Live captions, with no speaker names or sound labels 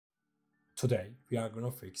Today, we are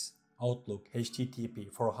gonna fix Outlook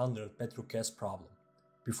HTTP 400 bad request problem.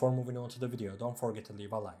 Before moving on to the video, don't forget to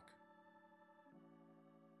leave a like.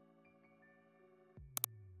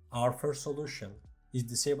 Our first solution is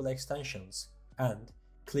disable extensions and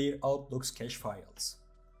clear Outlook's cache files.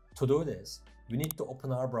 To do this, we need to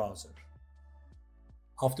open our browser.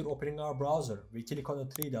 After opening our browser, we click on the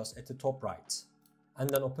three dots at the top right and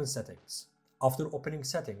then open settings. After opening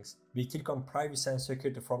settings, we click on privacy and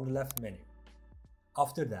security from the left menu.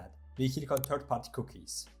 After that, we click on third-party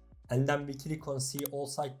cookies and then we click on see all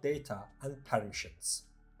site data and permissions.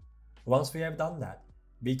 Once we have done that,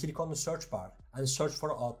 we click on the search bar and search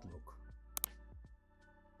for Outlook.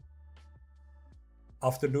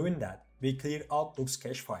 After doing that, we clear Outlook's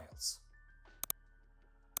cache files.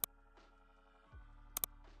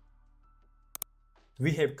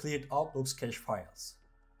 We have cleared Outlook's cache files.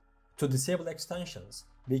 To disable extensions,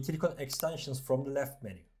 we click on extensions from the left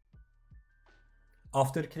menu.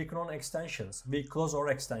 After clicking on extensions, we close our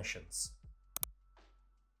extensions.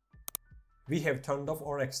 We have turned off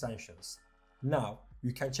our extensions. Now,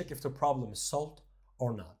 you can check if the problem is solved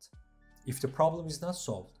or not. If the problem is not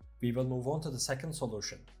solved, we will move on to the second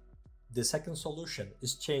solution. The second solution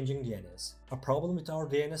is changing DNS. A problem with our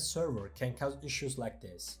DNS server can cause issues like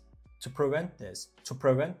this. To prevent this,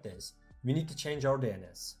 we need to change our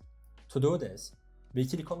DNS. To do this, we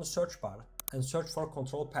click on the search bar and search for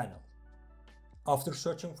Control Panel. After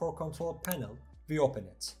searching for Control Panel, we open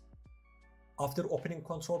it. After opening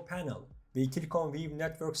Control Panel, we click on View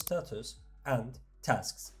Network Status and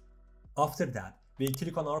Tasks. After that, we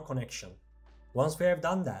click on our connection. Once we have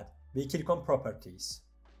done that, we click on Properties.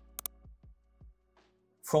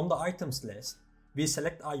 From the items list, we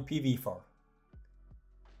select IPv4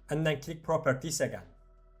 and then click Properties again.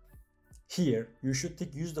 Here, you should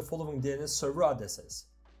tick Use the following DNS server addresses.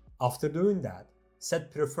 After doing that,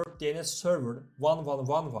 set preferred DNS server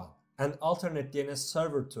 1111 and alternate DNS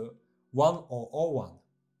server to 1001.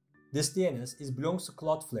 This DNS belongs to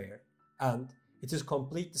Cloudflare and it is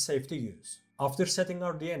completely safe to use. After setting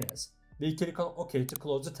our DNS, we click on OK to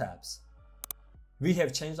close the tabs. We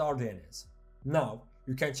have changed our DNS. Now,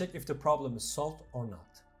 you can check if the problem is solved or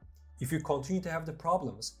not. If you continue to have the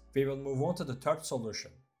problems, we will move on to the third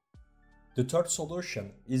solution. The third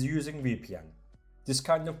solution is using VPN. This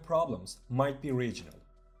kind of problems might be regional.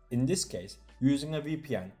 In this case, using a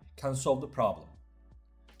VPN can solve the problem.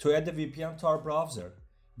 To add a VPN to our browser,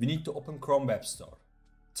 we need to open Chrome Web Store.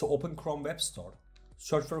 To open Chrome Web Store,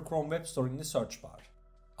 search for Chrome Web Store in the search bar.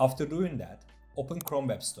 After doing that, open Chrome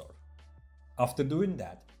Web Store. After doing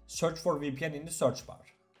that, search for VPN in the search bar.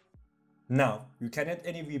 Now, you can add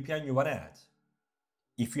any VPN you want to add.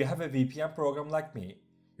 If you have a VPN program like me,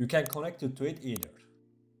 you can connect it to it either.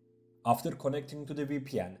 After connecting to the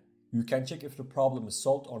VPN, you can check if the problem is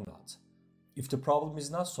solved or not. If the problem is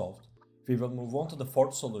not solved, we will move on to the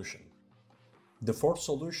fourth solution. The fourth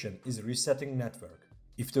solution is resetting network.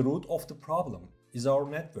 If the root of the problem is our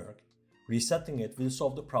network, resetting it will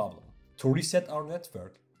solve the problem. To reset our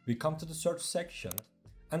network, we come to the search section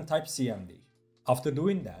and type cmd. After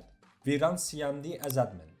doing that, we run cmd as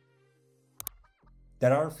admin.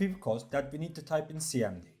 There are a few codes that we need to type in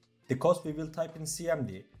cmd. The codes we will type in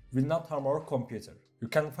cmd will not harm our computer. You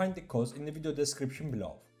can find the codes in the video description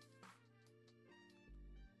below.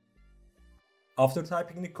 After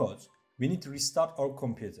typing the codes, we need to restart our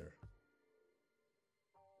computer.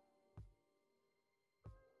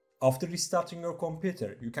 After restarting your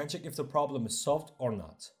computer, you can check if the problem is solved or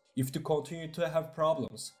not. If you continue to have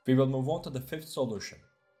problems, we will move on to the fifth solution.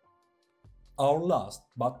 Our last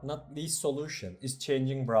but not least solution is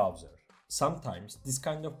changing browser. Sometimes this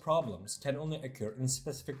kind of problems can only occur in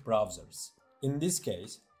specific browsers. In this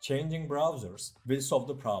case, changing browsers will solve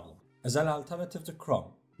the problem. As an alternative to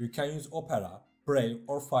Chrome, you can use Opera, Brave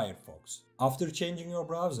or Firefox. After changing your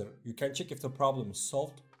browser, you can check if the problem is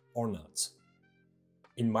solved or not.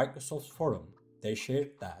 In Microsoft's forum, they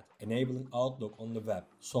shared that enabling Outlook on the web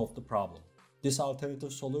solved the problem. This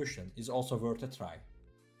alternative solution is also worth a try.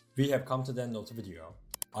 We have come to the end of the video.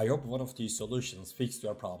 I hope one of these solutions fixed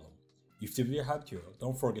your problem. If the video helped you,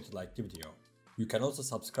 don't forget to like the video. You can also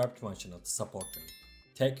subscribe to my channel to support me.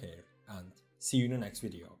 Take care and see you in the next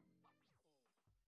video.